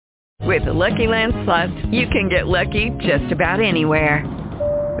With the Lucky Land Slots, you can get lucky just about anywhere.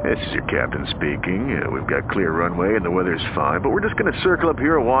 This is your captain speaking. We've got clear runway and the weather's fine, but we're just going to circle up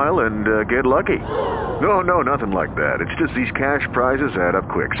here a while and get lucky. No, nothing like that. It's just these cash prizes add up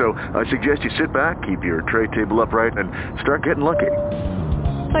quick. So I suggest you sit back, keep your tray table upright, and start getting lucky.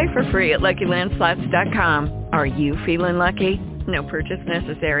 Play for free at LuckyLandSlots.com. Are you feeling lucky? No purchase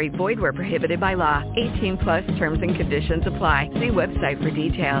necessary. Void where prohibited by law. 18 plus terms and conditions apply. See website for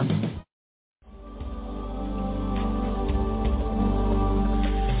details.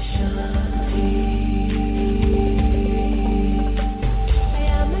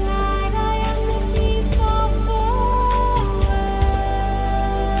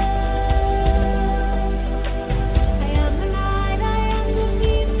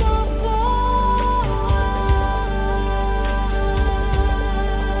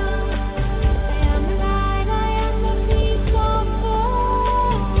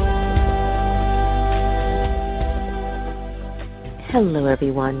 Hello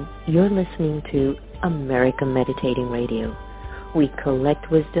everyone, you're listening to America Meditating Radio. We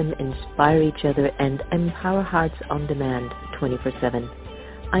collect wisdom, inspire each other, and empower hearts on demand 24/7.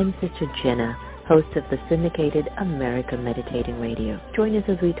 I'm Sister Jenna, host of the syndicated America Meditating Radio. Join us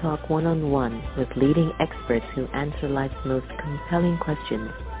as we talk one-on-one with leading experts who answer life's most compelling questions,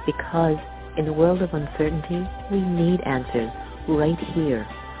 because in the world of uncertainty, we need answers right here,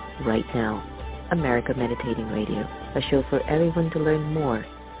 right now. America Meditating Radio, a show for everyone to learn more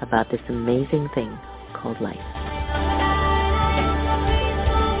about this amazing thing called life.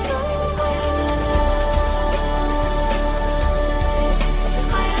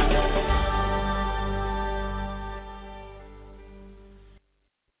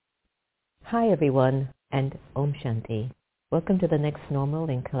 Hi everyone, and Om Shanti. Welcome to the next normal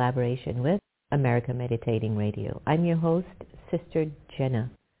in collaboration with America Meditating Radio. I'm your host, Sister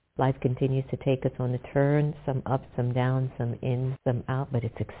Jenna. Life continues to take us on a turn, some up, some down, some in, some out, but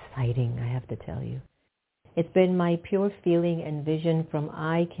it's exciting, I have to tell you. It's been my pure feeling and vision from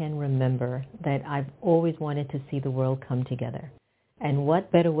I can remember that I've always wanted to see the world come together. And what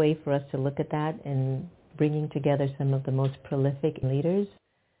better way for us to look at that and bringing together some of the most prolific leaders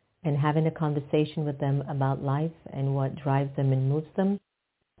and having a conversation with them about life and what drives them and moves them.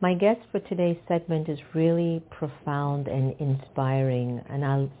 My guest for today's segment is really profound and inspiring, and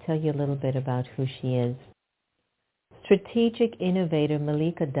I'll tell you a little bit about who she is. Strategic innovator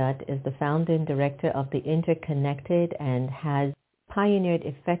Mallika Dutt is the founder and director of The Interconnected and has pioneered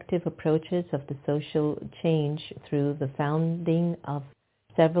effective approaches of the social change through the founding of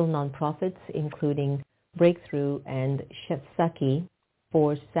several nonprofits, including Breakthrough and Shefsaki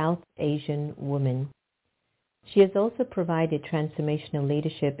for South Asian women. She has also provided transformational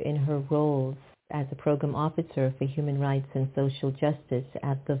leadership in her roles as a program officer for human rights and social justice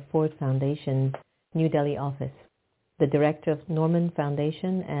at the Ford Foundation's New Delhi office, the director of Norman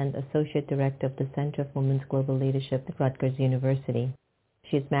Foundation and associate director of the Center of Women's Global Leadership at Rutgers University.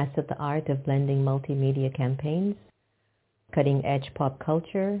 She has mastered the art of blending multimedia campaigns, cutting-edge pop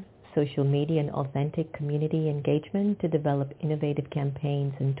culture, social media, and authentic community engagement to develop innovative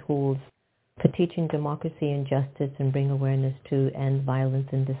campaigns and tools for teaching democracy and justice and bring awareness to end violence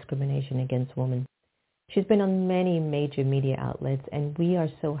and discrimination against women. She's been on many major media outlets, and we are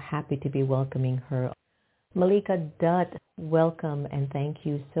so happy to be welcoming her. Mallika Dutt, welcome, and thank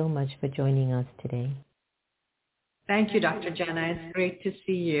you so much for joining us today. Thank you, Dr. Jenna. It's great to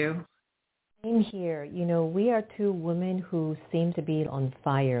see you. Same here. You know, we are two women who seem to be on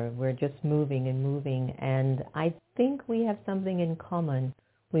fire. We're just moving, and I think we have something in common.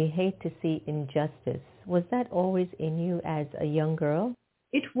 We hate to see injustice. Was that always in you as a young girl?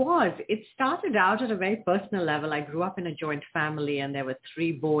 It was. It started out at a very personal level. I grew up in a joint family, and there were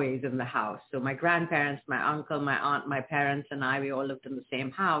 3 boys in the house. So my grandparents, my uncle, my aunt, my parents, and I, we all lived in the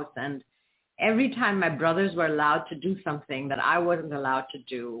same house. And every time my brothers were allowed to do something that I wasn't allowed to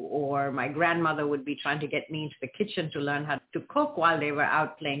do, or my grandmother would be trying to get me into the kitchen to learn how to cook while they were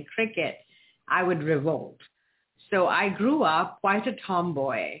out playing cricket, I would revolt. So I grew up quite a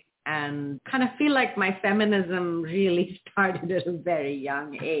tomboy and kind of feel like my feminism really started at a very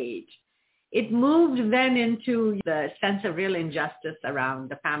young age. It moved then into the sense of real injustice around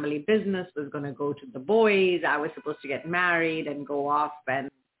the family business was going to go to the boys. I was supposed to get married and go off and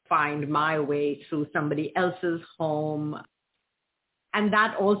find my way through somebody else's home. And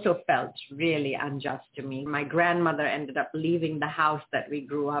that also felt really unjust to me. My grandmother ended up leaving the house that we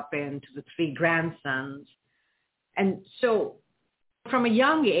grew up in to the 3 grandsons. And so from a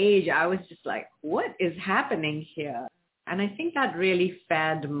young age, I was just like, what is happening here? And I think that really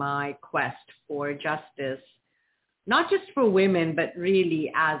fed my quest for justice not just for women, but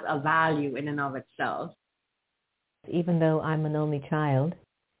really as a value in and of itself. Even though I'm an only child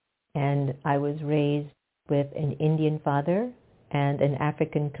and I was raised with an Indian father and an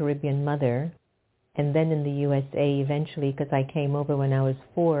African Caribbean mother, and then in the USA eventually, because I came over when I was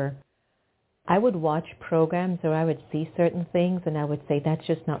 4, I would watch programs or I would see certain things and I would say, that's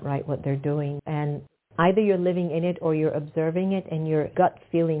just not right what they're doing. And either you're living in it or you're observing it and your gut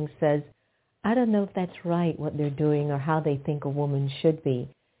feeling says, I don't know if that's right what they're doing or how they think a woman should be.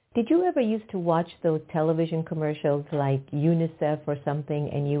 Did you ever used to watch those television commercials like UNICEF or something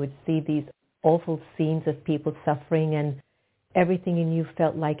and you would see these awful scenes of people suffering and everything in you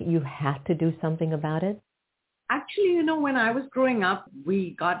felt like you had to do something about it? Actually, when I was growing up,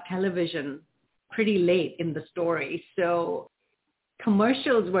 we got television pretty late in the story. So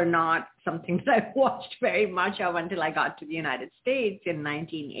commercials were not something that I watched very much of until I got to the United States in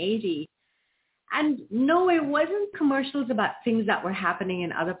 1980. And no, it wasn't commercials about things that were happening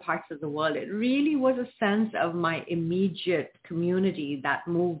in other parts of the world. It really was a sense of my immediate community that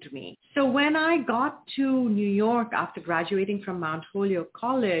moved me. So when I got to New York after graduating from Mount Holyoke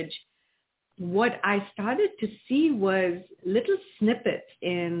College, what I started to see was little snippets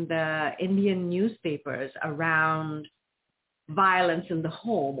in the Indian newspapers around violence in the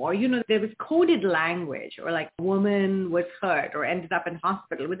home, or, there was coded language, or like a woman was hurt or ended up in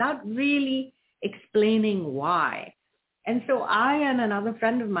hospital without really explaining why. And so I and another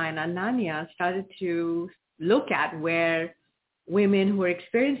friend of mine, Ananya, started to look at where women who were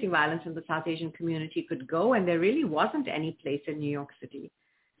experiencing violence in the South Asian community could go, and there really wasn't any place in New York City.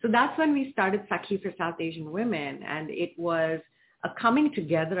 So that's when we started Sakhi for South Asian Women, and it was a coming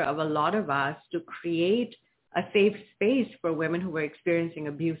together of a lot of us to create a safe space for women who were experiencing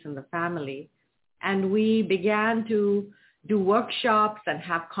abuse in the family. And we began to do workshops and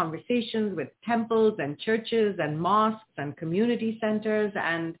have conversations with temples and churches and mosques and community centers,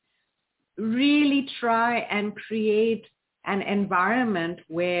 and really try and create an environment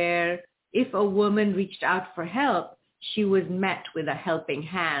where if a woman reached out for help, she was met with a helping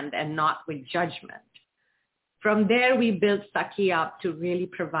hand and not with judgment. From there, we built Sakhi up to really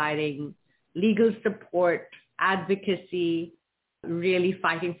providing legal support, advocacy, really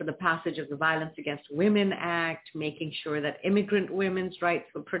fighting for the passage of the Violence Against Women Act, making sure that immigrant women's rights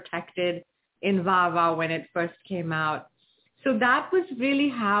were protected in VAVA when it first came out. So that was really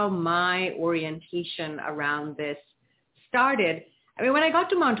how my orientation around this started. I mean, when I got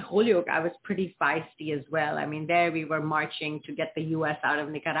to Mount Holyoke, I was pretty feisty as well. I mean, there we were marching to get the U.S. out of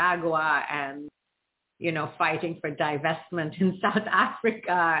Nicaragua and, fighting for divestment in South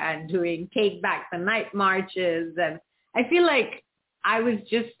Africa and doing Take Back the Night marches. And I feel like I was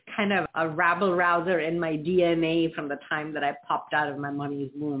just kind of a rabble-rouser in my DNA from the time that I popped out of my mommy's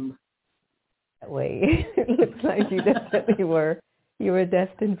womb. That way, it looks like you definitely were. You were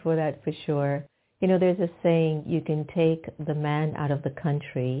destined for that for sure. There's a saying, you can take the man out of the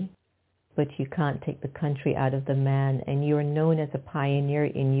country, but you can't take the country out of the man. And you're known as a pioneer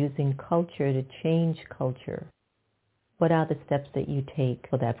in using culture to change culture. What are the steps that you take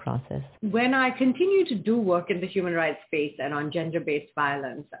for that process? When I continue to do work in the human rights space and on gender-based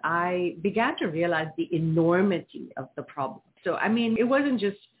violence, I began to realize the enormity of the problem. So, I mean, it wasn't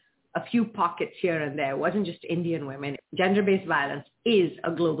just a few pockets here and there. It wasn't just Indian women. Gender-based violence is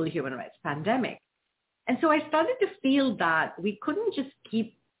a global human rights pandemic. And so I started to feel that we couldn't just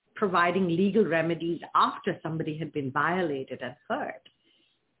keep providing legal remedies after somebody had been violated and hurt.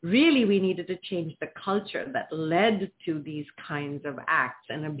 Really, we needed to change the culture that led to these kinds of acts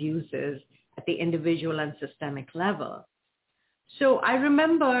and abuses at the individual and systemic level. So I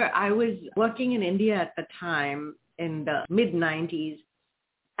remember I was working in India at the time in the mid-90s,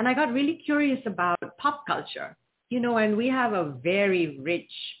 and I got really curious about pop culture. And we have a very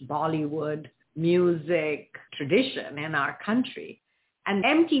rich Bollywood music tradition in our country. And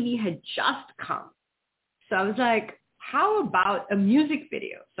MTV had just come. So I was like, how about a music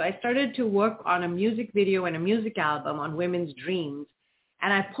video? So I started to work on a music video and a music album on women's dreams.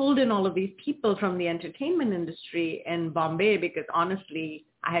 And I pulled in all of these people from the entertainment industry in Bombay because honestly,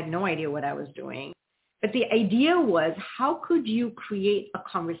 I had no idea what I was doing. But the idea was, how could you create a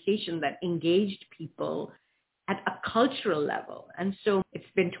conversation that engaged people at a cultural level? And so it's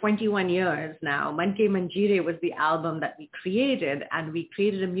been 21 years now. Man Ke Manjeere was the album that we created, and we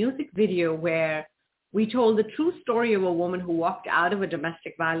created a music video where we told the true story of a woman who walked out of a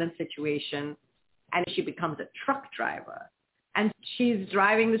domestic violence situation and she becomes a truck driver. And she's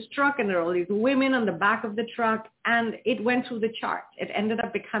driving this truck and there are all these women on the back of the truck, and it went through the charts. It ended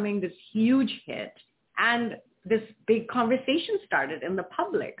up becoming this huge hit. And this big conversation started in the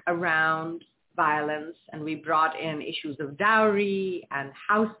public around violence, and we brought in issues of dowry and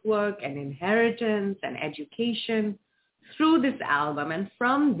housework and inheritance and education through this album. And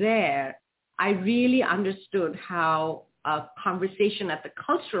from there, I really understood how a conversation at the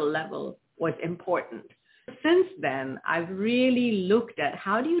cultural level was important. Since then, I've really looked at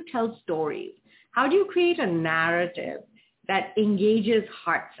how do you tell stories? How do you create a narrative that engages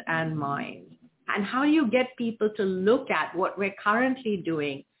hearts and minds? And how do you get people to look at what we're currently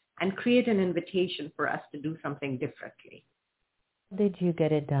doing and create an invitation for us to do something differently? How did you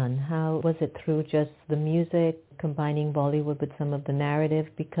get it done? How was it through just the music, combining Bollywood with some of the narrative?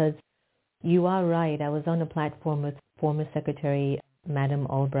 Because you are right. I was on a platform with former Secretary Madam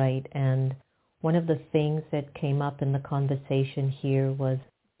Albright, and one of the things that came up in the conversation here was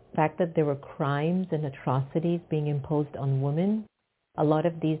the fact that there were crimes and atrocities being imposed on women. A lot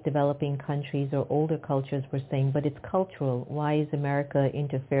of these developing countries or older cultures were saying, but it's cultural. Why is America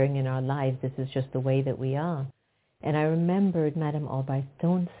interfering in our lives? This is just the way that we are. And I remembered Madam Albright,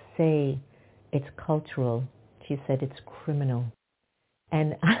 don't say it's cultural. She said it's criminal.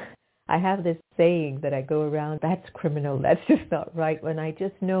 And I have this saying that I go around, that's criminal, that's just not right. When I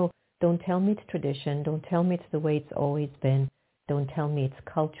just know, don't tell me it's tradition, don't tell me it's the way it's always been, don't tell me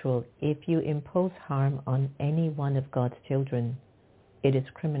it's cultural. If you impose harm on any one of God's children, it is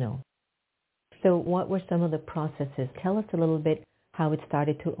criminal. So what were some of the processes? Tell us a little bit how it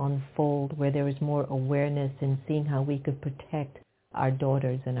started to unfold, where there was more awareness in seeing how we could protect our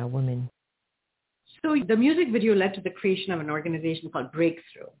daughters and our women. So the music video led to the creation of an organization called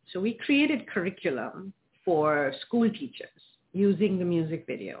Breakthrough. So we created curriculum for school teachers using the music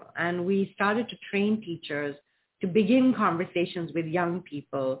video. And we started to train teachers to begin conversations with young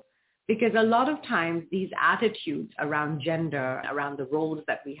people, because a lot of times these attitudes around gender, around the roles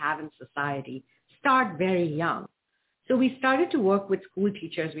that we have in society, start very young. So we started to work with school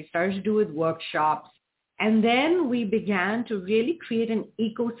teachers. We started to do with workshops. And then we began to really create an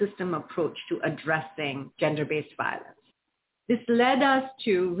ecosystem approach to addressing gender-based violence. This led us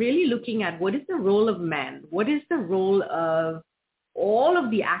to really looking at what is the role of men, what is the role of all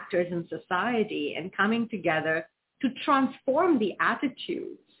of the actors in society, and coming together to transform the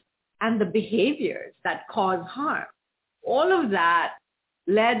attitudes and the behaviors that cause harm. All of that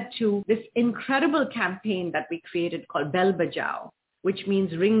led to this incredible campaign that we created called Bell Bajao, which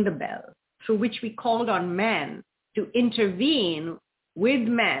means ring the bell, through which we called on men to intervene with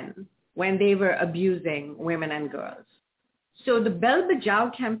men when they were abusing women and girls. So the Bell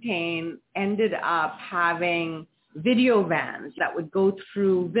Bajao campaign ended up having video vans that would go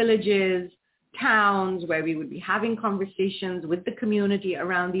through villages, towns, where we would be having conversations with the community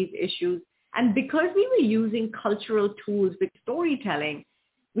around these issues. And because we were using cultural tools with storytelling,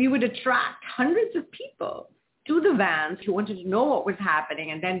 we would attract hundreds of people to the vans who wanted to know what was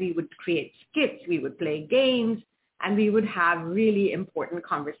happening. And then we would create skits, we would play games, and we would have really important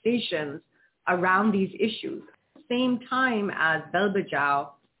conversations around these issues. At the same time as Bell Bajao,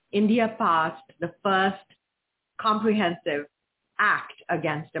 India passed the first comprehensive act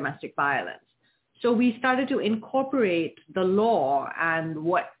against domestic violence. So we started to incorporate the law and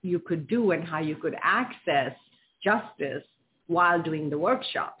what you could do and how you could access justice while doing the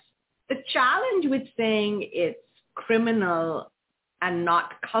workshops. The challenge with saying it's criminal and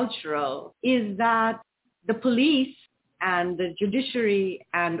not cultural is that the police and the judiciary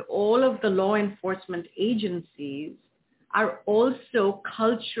and all of the law enforcement agencies are also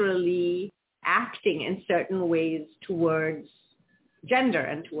culturally acting in certain ways towards gender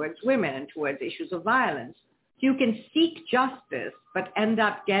and towards women and towards issues of violence. You can seek justice, but end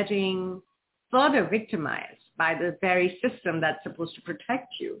up getting further victimized by the very system that's supposed to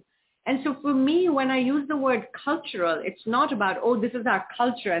protect you. And so for me, when I use the word cultural, it's not about, oh, this is our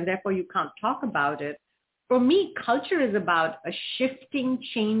culture and therefore you can't talk about it. For me, culture is about a shifting,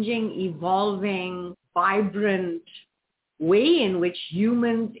 changing, evolving, vibrant way in which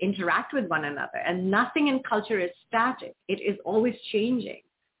humans interact with one another. And nothing in culture is static. It is always changing.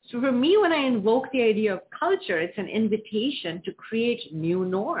 So for me, when I invoke the idea of culture, it's an invitation to create new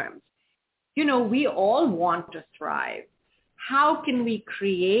norms. You know, we all want to thrive. How can we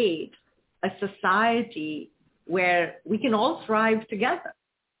create a society where we can all thrive together?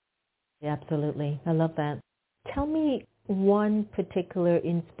 Absolutely. I love that. Tell me one particular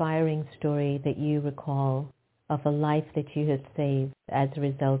inspiring story that you recall of a life that you have saved as a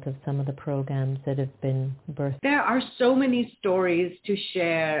result of some of the programs that have been birthed. There are so many stories to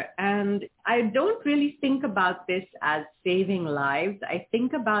share, and I don't really think about this as saving lives. I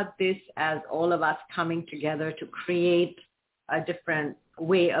think about this as all of us coming together to create a different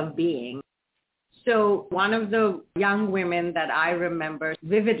way of being. So one of the young women that I remember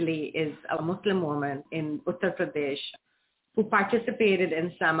vividly is a Muslim woman in Uttar Pradesh who participated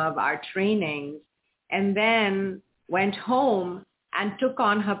in some of our trainings and then went home and took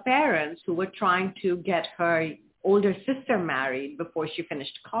on her parents who were trying to get her older sister married before she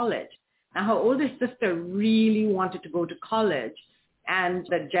finished college. Now, her older sister really wanted to go to college, and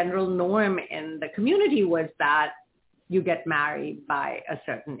the general norm in the community was that you get married by a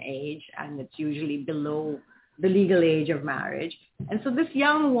certain age, and it's usually below the legal age of marriage. And so this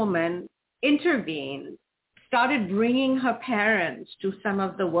young woman intervened, started bringing her parents to some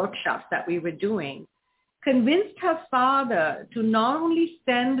of the workshops that we were doing, convinced her father to not only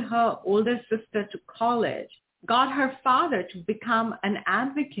send her older sister to college, got her father to become an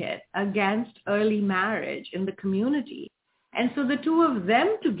advocate against early marriage in the community. And so the two of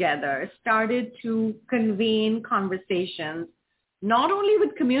them together started to convene conversations, not only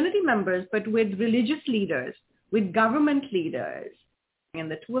with community members, but with religious leaders, with government leaders.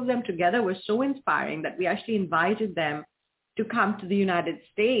 And the two of them together were so inspiring that we actually invited them to come to the United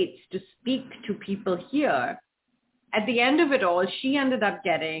States to speak to people here. At the end of it all, she ended up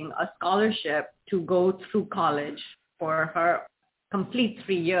getting a scholarship to go through college for her complete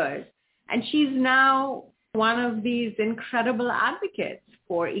 3 years. And she's now one of these incredible advocates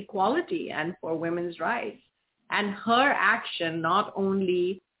for equality and for women's rights. And her action not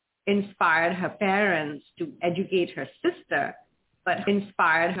only inspired her parents to educate her sister, but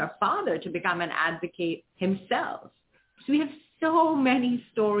inspired her father to become an advocate himself. So we have so many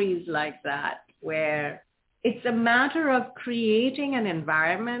stories like that where it's a matter of creating an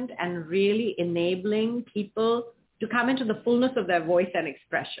environment and really enabling people to come into the fullness of their voice and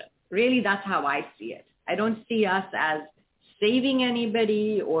expression. Really, that's how I see it. I don't see us as saving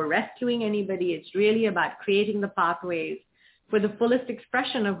anybody or rescuing anybody. It's really about creating the pathways for the fullest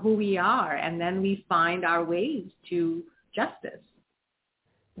expression of who we are, and then we find our ways to justice.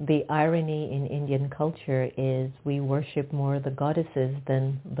 The irony in Indian culture is we worship more the goddesses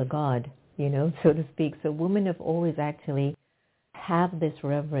than the god, so to speak. So women have always actually have this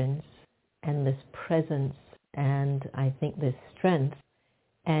reverence and this presence and I think this strength.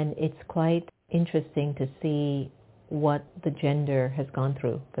 And it's quite interesting to see what the gender has gone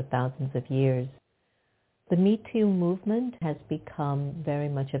through for thousands of years. The Me Too movement has become very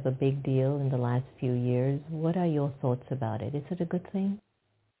much of a big deal in the last few years. What are your thoughts about it? Is it a good thing?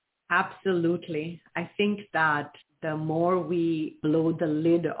 Absolutely. I think that the more we blow the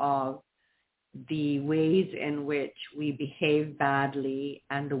lid of the ways in which we behave badly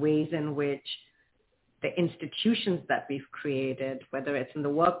and the ways in which the institutions that we've created, whether it's in the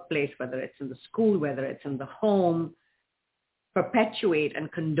workplace, whether it's in the school, whether it's in the home, perpetuate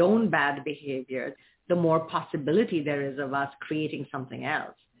and condone bad behavior, the more possibility there is of us creating something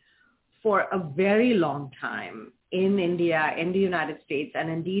else. For a very long time in India, in the United States, and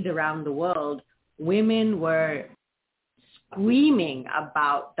indeed around the world, women were screaming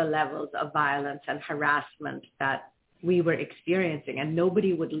about the levels of violence and harassment that we were experiencing, and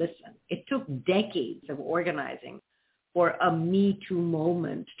nobody would listen. It took decades of organizing for a Me Too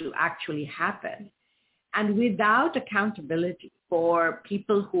moment to actually happen. And without accountability for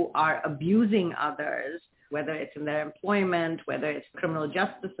people who are abusing others, whether it's in their employment, whether it's criminal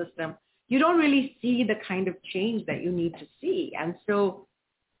justice system, you don't really see the kind of change that you need to see. And so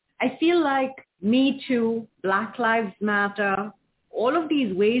I feel like Me Too, Black Lives Matter, all of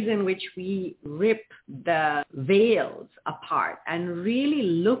these ways in which we rip the veils apart and really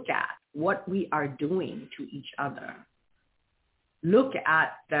look at what we are doing to each other. Look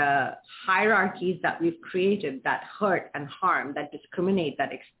at the hierarchies that we've created that hurt and harm, that discriminate,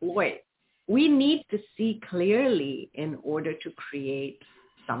 that exploit. We need to see clearly in order to create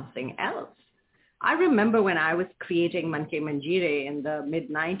something else. I remember when I was creating Manke Manjire in the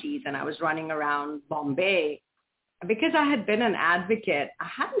mid-90s and I was running around Bombay, because I had been an advocate, I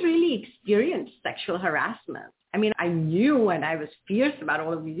hadn't really experienced sexual harassment. I mean, I knew and I was fierce about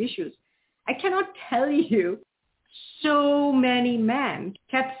all of these issues. I cannot tell you, so many men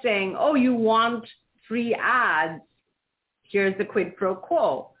kept saying, oh, you want free ads? Here's the quid pro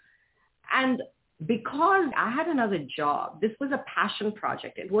quo. And because I had another job, this was a passion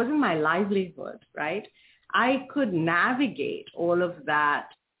project. It wasn't my livelihood, right? I could navigate all of that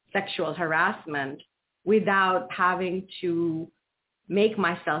sexual harassment without having to make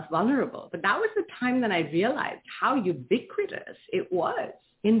myself vulnerable. But that was the time that I realized how ubiquitous it was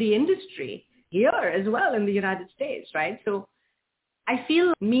in the industry, here as well in the United States, right? So I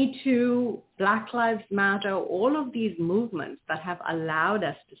feel Me Too, Black Lives Matter, all of these movements that have allowed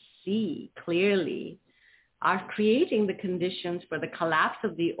us to see clearly are creating the conditions for the collapse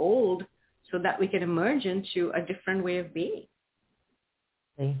of the old so that we can emerge into a different way of being.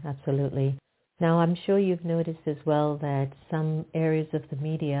 Absolutely. Now, I'm sure you've noticed as well that some areas of the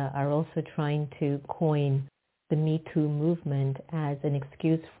media are also trying to coin the Me Too movement as an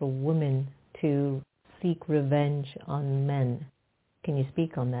excuse for women to seek revenge on men. Can you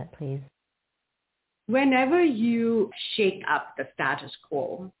speak on that, please? Whenever you shake up the status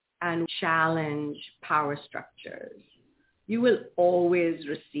quo and challenge power structures, you will always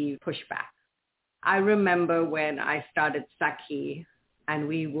receive pushback. I remember when I started Sakhi and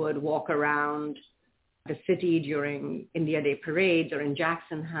we would walk around the city during India Day parades or in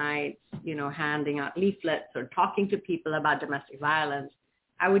Jackson Heights, handing out leaflets or talking to people about domestic violence,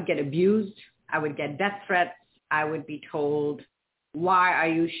 I would get abused. I would get death threats. I would be told, why are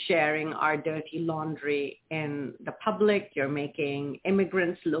you sharing our dirty laundry in the public? You're making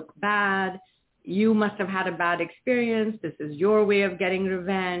immigrants look bad. You must have had a bad experience. This is your way of getting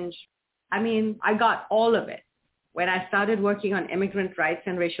revenge. I mean, I got all of it. When I started working on immigrant rights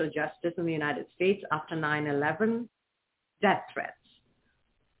and racial justice in the United States after 9/11, death threats,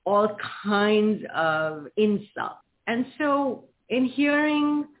 all kinds of insults. And so in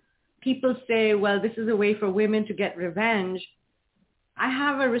hearing people say, well, this is a way for women to get revenge, I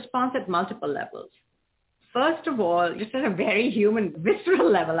have a response at multiple levels. First of all, just at a very human, visceral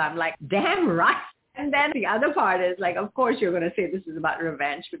level, I'm like, damn right. And then the other part is like, of course, you're going to say this is about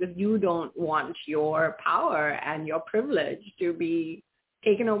revenge because you don't want your power and your privilege to be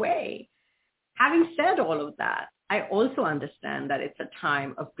taken away. Having said all of that, I also understand that it's a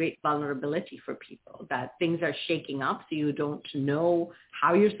time of great vulnerability for people, that things are shaking up so you don't know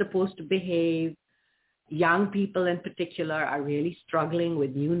how you're supposed to behave. Young people in particular are really struggling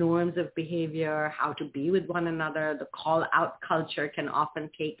with new norms of behavior, how to be with one another. The call-out culture can often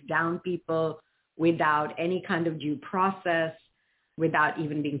take down people without any kind of due process, without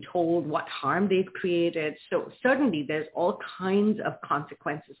even being told what harm they've created. So certainly there's all kinds of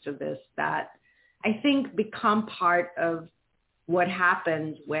consequences to this that I think become part of what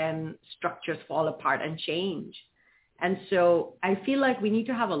happens when structures fall apart and change. And so I feel like we need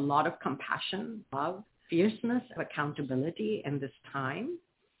to have a lot of compassion, love, fierceness, accountability in this time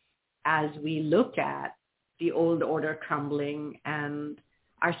as we look at the old order crumbling and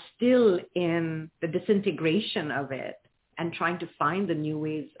are still in the disintegration of it and trying to find the new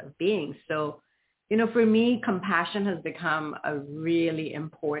ways of being. So, for me, compassion has become a really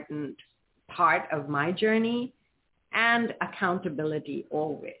important part of my journey, and accountability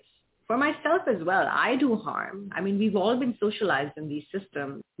always. For myself as well, I do harm. I mean, we've all been socialized in these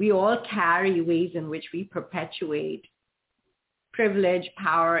systems. We all carry ways in which we perpetuate privilege,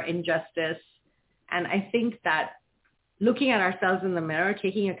 power, injustice. And I think that looking at ourselves in the mirror,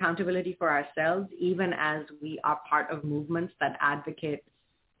 taking accountability for ourselves, even as we are part of movements that advocate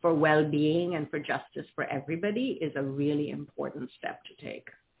for well-being and for justice for everybody, is a really important step to take.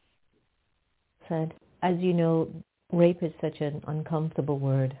 Said, as you know, rape is such an uncomfortable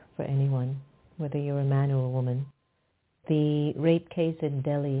word for anyone, whether you're a man or a woman. The rape case in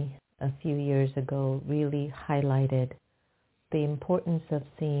Delhi a few years ago really highlighted the importance of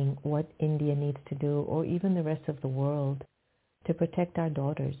seeing what India needs to do, or even the rest of the world, to protect our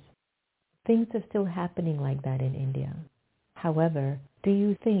daughters. Things are still happening like that in India. However, do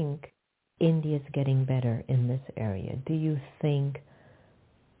you think India's getting better in this area? Do you think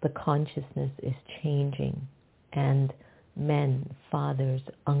the consciousness is changing and men, fathers,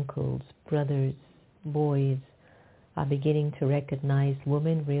 uncles, brothers, boys are beginning to recognize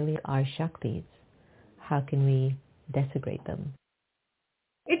women really are Shaktis? How can we desecrate them?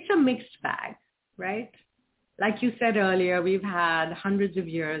 It's a mixed bag, right? Like you said earlier, we've had hundreds of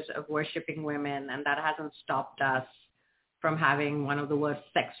years of worshiping women, and that hasn't stopped us from having one of the worst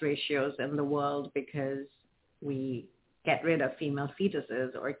sex ratios in the world because we get rid of female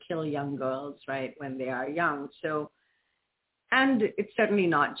fetuses or kill young girls, right, when they are young. So, and it's certainly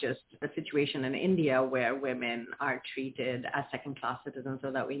not just the situation in India where women are treated as second-class citizens,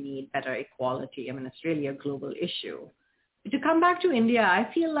 so that we need better equality. I mean, it's really a global issue. To come back to India,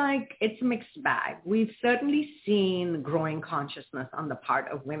 I feel like it's a mixed bag. We've certainly seen growing consciousness on the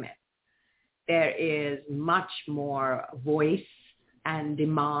part of women. There is much more voice and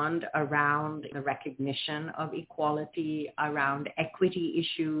demand around the recognition of equality, around equity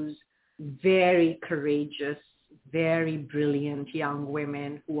issues. Very courageous, very brilliant young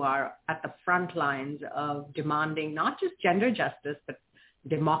women who are at the front lines of demanding not just gender justice, but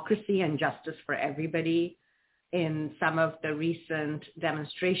democracy and justice for everybody. In some of the recent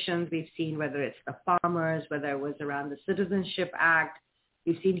demonstrations we've seen, whether it's the farmers, whether it was around the Citizenship Act,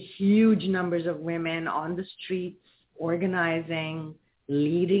 we've seen huge numbers of women on the streets organizing,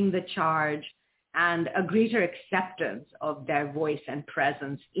 leading the charge, and a greater acceptance of their voice and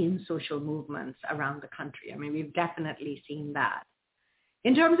presence in social movements around the country. I mean, we've definitely seen that.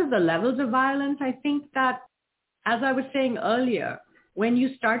 In terms of the levels of violence, I think that, as I was saying earlier, when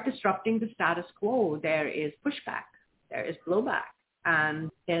you start disrupting the status quo, there is pushback, there is blowback, and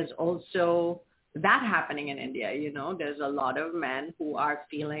there's also that happening in India. You know, there's a lot of men who are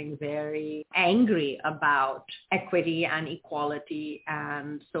feeling very angry about equity and equality,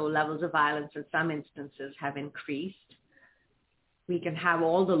 and so levels of violence in some instances have increased. We can have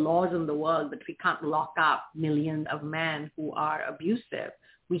all the laws in the world, but we can't lock up millions of men who are abusive.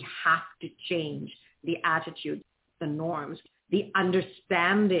 We have to change the attitude, the norms, the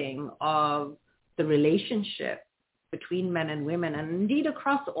understanding of the relationship between men and women, and indeed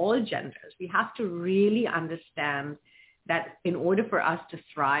across all genders. We have to really understand that in order for us to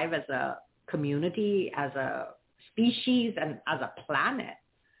thrive as a community, as a species, and as a planet,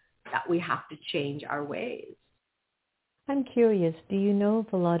 that we have to change our ways. I'm curious, do you know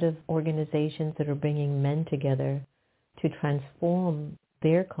of a lot of organizations that are bringing men together to transform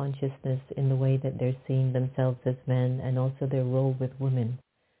their consciousness in the way that they're seeing themselves as men and also their role with women?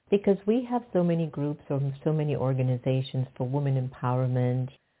 Because we have so many groups or so many organizations for women empowerment,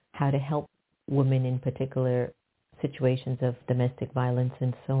 how to help women in particular situations of domestic violence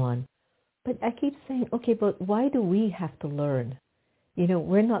and so on. But I keep saying, okay, but why do we have to learn? You know,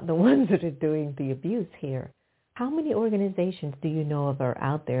 we're not the ones that are doing the abuse here. How many organizations do you know of are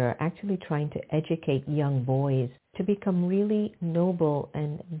out there are actually trying to educate young boys to become really noble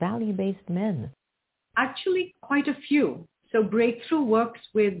and value-based men? Actually, quite a few. So Breakthrough works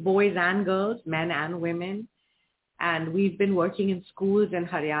with boys and girls, men and women. And we've been working in schools in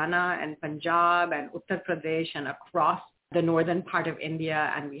Haryana and Punjab and Uttar Pradesh and across the northern part of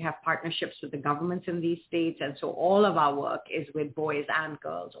India. And we have partnerships with the governments in these states. And so all of our work is with boys and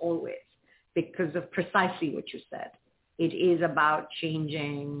girls always, because of precisely what you said. It is about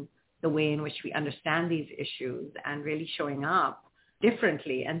changing the way in which we understand these issues and really showing up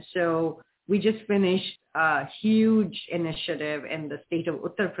differently. And so we just finished a huge initiative in the state of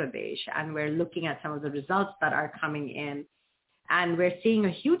Uttar Pradesh, and we're looking at some of the results that are coming in, and we're seeing a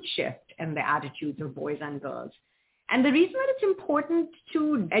huge shift in the attitudes of boys and girls. And the reason that it's important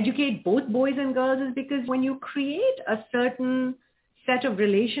to educate both boys and girls is because when you create a certain set of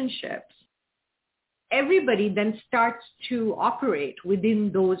relationships, everybody then starts to operate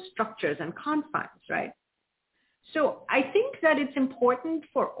within those structures and confines, right? So I think that it's important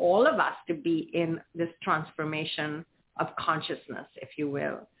for all of us to be in this transformation of consciousness, if you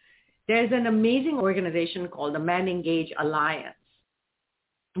will. There's an amazing organization called the Men Engage Alliance,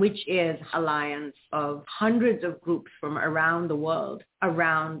 which is an alliance of hundreds of groups from around the world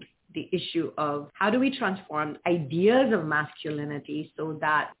around the issue of how do we transform ideas of masculinity so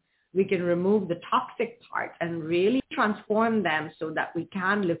that we can remove the toxic parts and really transform them so that we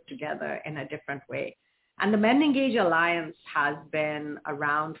can live together in a different way. And the Men Engage Alliance has been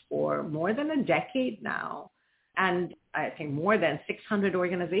around for more than a decade now. And I think more than 600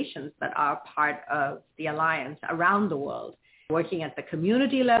 organizations that are part of the alliance around the world, working at the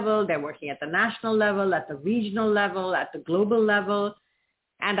community level, they're working at the national level, at the regional level, at the global level.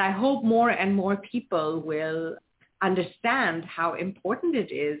 And I hope more and more people will understand how important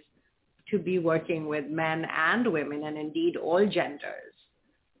it is to be working with men and women, and indeed all genders,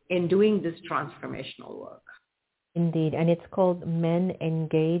 in doing this transformational work. Indeed. And it's called Men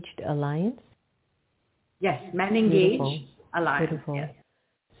Engaged Alliance? Yes, Men Engage Beautiful. Alliance. Beautiful. Yes.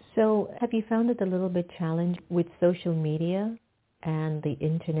 So have you found it a little bit challenging with social media and the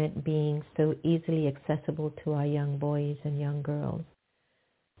internet being so easily accessible to our young boys and young girls?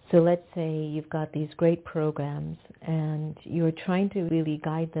 So let's say you've got these great programs and you're trying to really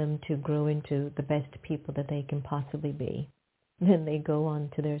guide them to grow into the best people that they can possibly be. Then they go on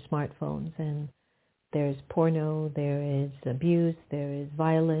to their smartphones and there's porno, there is abuse, there is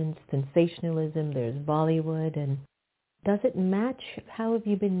violence, sensationalism, there's Bollywood. And does it match? How have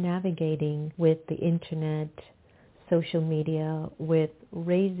you been navigating with the internet, social media, with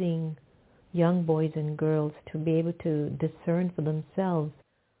raising young boys and girls to be able to discern for themselves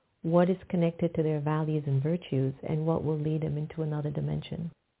what is connected to their values and virtues and what will lead them into another dimension?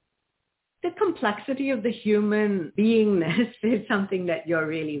 The complexity of the human beingness is something that you're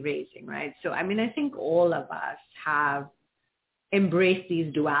really raising, right? So, I mean, I think all of us have embraced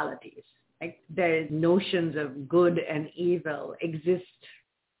these dualities. Like the notions of good and evil exist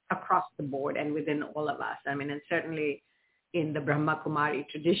across the board and within all of us. I mean, and certainly in the Brahma Kumari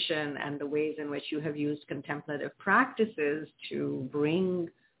tradition and the ways in which you have used contemplative practices to bring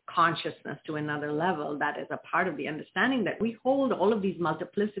consciousness to another level that is a part of the understanding that we hold all of these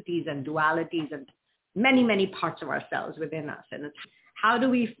multiplicities and dualities and many, many parts of ourselves within us. And it's how do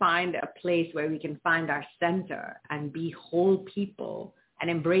we find a place where we can find our center and be whole people and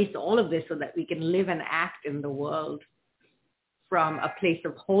embrace all of this so that we can live and act in the world from a place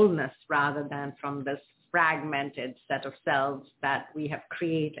of wholeness rather than from this fragmented set of selves that we have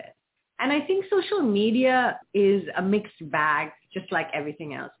created. And I think social media is a mixed bag, just like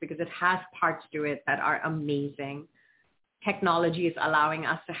everything else, because it has parts to it that are amazing. Technology is allowing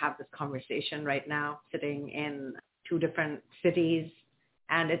us to have this conversation right now, sitting in 2 different cities.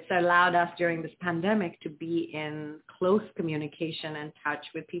 And it's allowed us during this pandemic to be in close communication and touch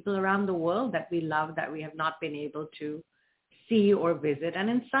with people around the world that we love, that we have not been able to see or visit. And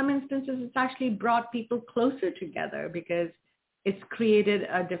in some instances, it's actually brought people closer together because it's created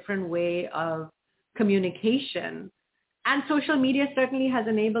a different way of communication. And social media certainly has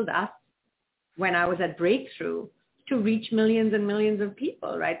enabled us, when I was at Breakthrough, to reach millions and millions of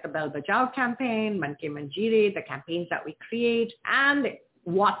people, right? The Bell Bajao campaign, Man Ke Manjire, the campaigns that we create, and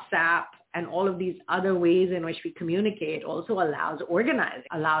WhatsApp and all of these other ways in which we communicate also allows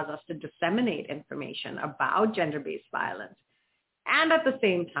us to disseminate information about gender-based violence. And at the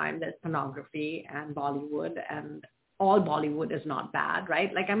same time, there's pornography and Bollywood, and all Bollywood is not bad,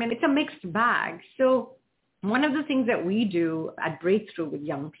 right? It's a mixed bag. So one of the things that we do at Breakthrough with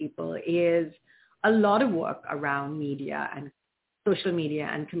young people is a lot of work around media and social media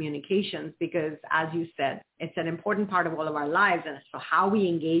and communications, because as you said, it's an important part of all of our lives. And so how we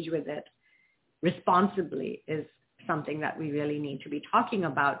engage with it responsibly is something that we really need to be talking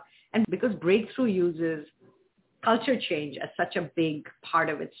about. And because Breakthrough uses culture change as such a big part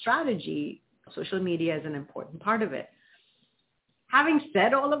of its strategy, social media is an important part of it. Having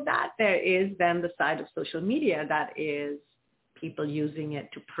said all of that, there is then the side of social media that is people using it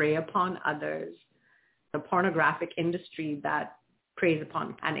to prey upon others. The pornographic industry that preys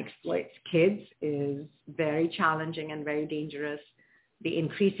upon and exploits kids is very challenging and very dangerous. The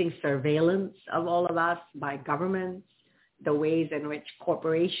increasing surveillance of all of us by governments, the ways in which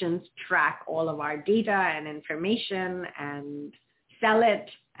corporations track all of our data and information and sell it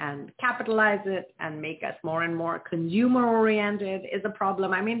and capitalize it and make us more and more consumer-oriented is a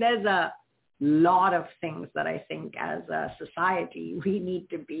problem. There's a lot of things that I think as a society we need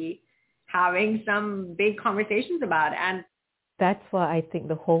to be having some big conversations about. And that's why I think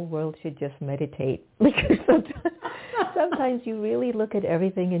the whole world should just meditate, because sometimes you really look at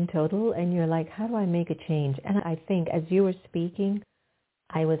everything in total and you're like, how do I make a change? And I think as you were speaking,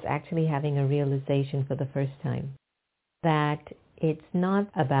 I was actually having a realization for the first time that it's not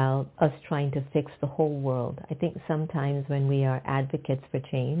about us trying to fix the whole world. I think sometimes when we are advocates for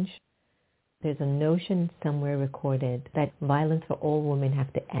change, there's a notion somewhere recorded that violence for all women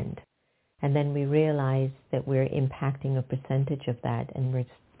have to end. And then we realize that we're impacting a percentage of that and we're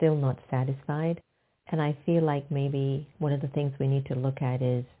still not satisfied. And I feel like maybe one of the things we need to look at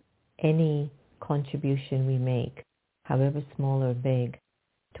is any contribution we make, however small or big,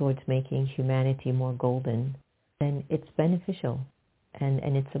 towards making humanity more golden, then it's beneficial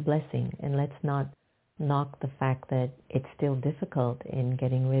and it's a blessing. And let's not knock the fact that it's still difficult in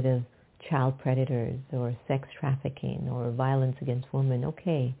getting rid of child predators or sex trafficking or violence against women.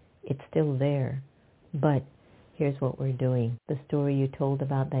 Okay, it's still there. But here's what we're doing. The story you told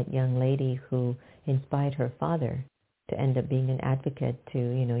about that young lady who inspired her father to end up being an advocate to,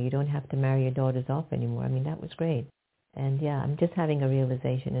 you don't have to marry your daughters off anymore. That was great. And yeah, I'm just having a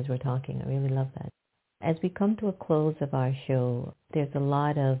realization as we're talking. I really love that. As we come to a close of our show, there's a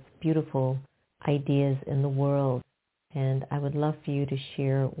lot of beautiful ideas in the world. And I would love for you to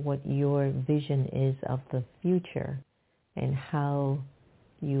share what your vision is of the future and how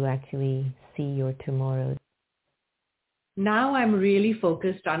you actually see your tomorrow. Now I'm really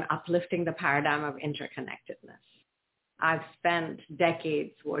focused on uplifting the paradigm of interconnectedness. I've spent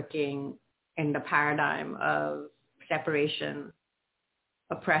decades working in the paradigm of separation,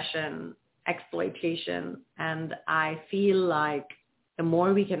 oppression, exploitation, and I feel like the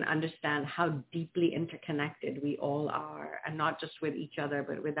more we can understand how deeply interconnected we all are, and not just with each other,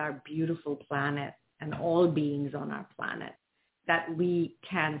 but with our beautiful planet and all beings on our planet, that we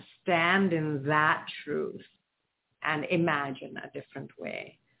can stand in that truth and imagine a different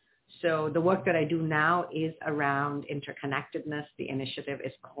way. So the work that I do now is around interconnectedness. The initiative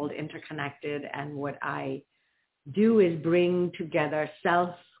is called Interconnected, and what I do is bring together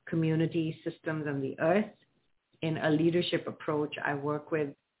self, community, systems, and the earth in a leadership approach. I work with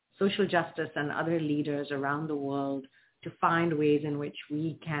social justice and other leaders around the world to find ways in which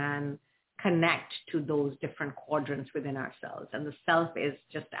we can connect to those different quadrants within ourselves. And the self is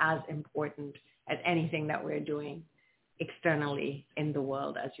just as important as anything that we're doing externally in the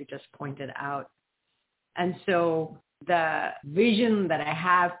world, as you just pointed out. And so the vision that I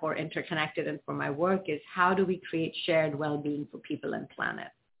have for Interconnected and for my work is, how do we create shared well-being for people and planet?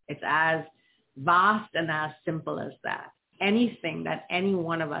 It's as vast and as simple as that. Anything that any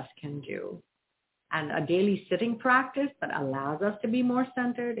one of us can do, and a daily sitting practice that allows us to be more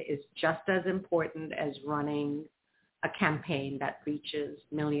centered, is just as important as running a campaign that reaches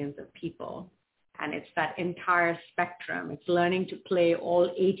millions of people. And it's that entire spectrum. It's learning to play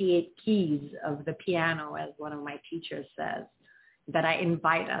all 88 keys of the piano, as one of my teachers says, that I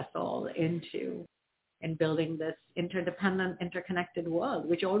invite us all into in building this interdependent, interconnected world,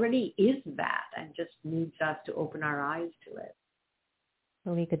 which already is that and just needs us to open our eyes to it.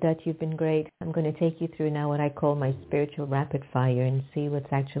 Mallika, Dutt, you've been great. I'm going to take you through now what I call my spiritual rapid fire and see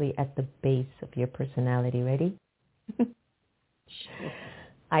what's actually at the base of your personality. Ready? Sure.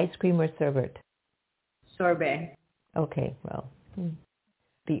 Ice cream or sherbet? Sorbet. Okay, well.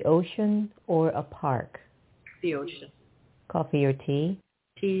 The ocean or a park? The ocean. Coffee or tea?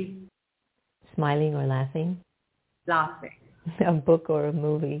 Tea. Smiling or laughing? Laughing. A book or a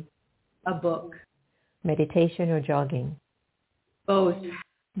movie? A book. Meditation or jogging? Both.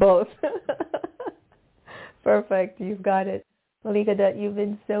 Both. Perfect. You've got it. Mallika, Dutt, you've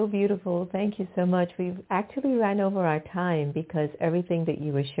been so beautiful. Thank you so much. We've actually ran over our time because everything that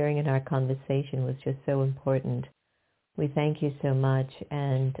you were sharing in our conversation was just so important. We thank you so much,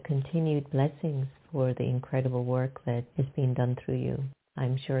 and continued blessings for the incredible work that is being done through you.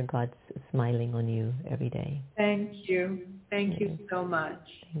 I'm sure God's smiling on you every day. Thank you. Thank you so much.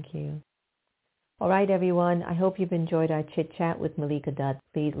 Thank you. All right, everyone. I hope you've enjoyed our chit-chat with Mallika Dutt.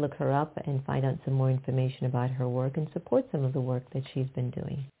 Please look her up and find out some more information about her work and support some of the work that she's been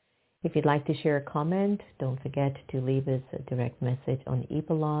doing. If you'd like to share a comment, don't forget to leave us a direct message on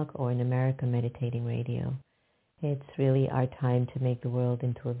Epilogue or in America Meditating Radio. It's really our time to make the world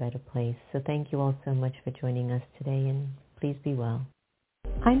into a better place. So thank you all so much for joining us today, and please be well.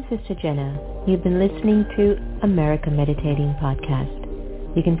 I'm Sister Jenna. You've been listening to America Meditating Podcast.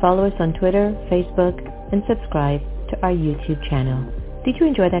 You can follow us on Twitter, Facebook, and subscribe to our YouTube channel. Did you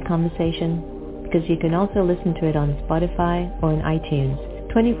enjoy that conversation? Because you can also listen to it on Spotify or on iTunes,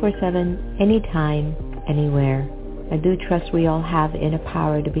 24/7, anytime, anywhere. I do trust we all have the inner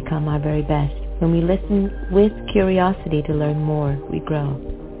power to become our very best. When we listen with curiosity to learn more, we grow.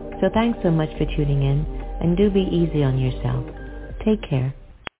 So thanks so much for tuning in, and do be easy on yourself. Take care.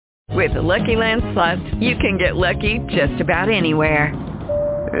 With the Lucky Land Slots, you can get lucky just about anywhere.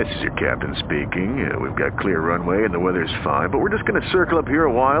 This is your captain speaking. We've got clear runway and the weather's fine, but we're just going to circle up here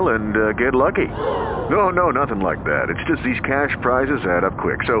a while and get lucky. No, nothing like that. It's just these cash prizes add up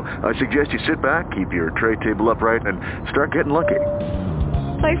quick. So I suggest you sit back, keep your tray table upright, and start getting lucky.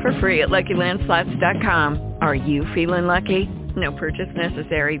 Play for free at LuckyLandSlots.com. Are you feeling lucky? No purchase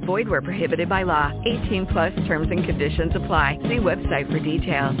necessary. Void where prohibited by law. 18+ terms and conditions apply. See website for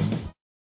details.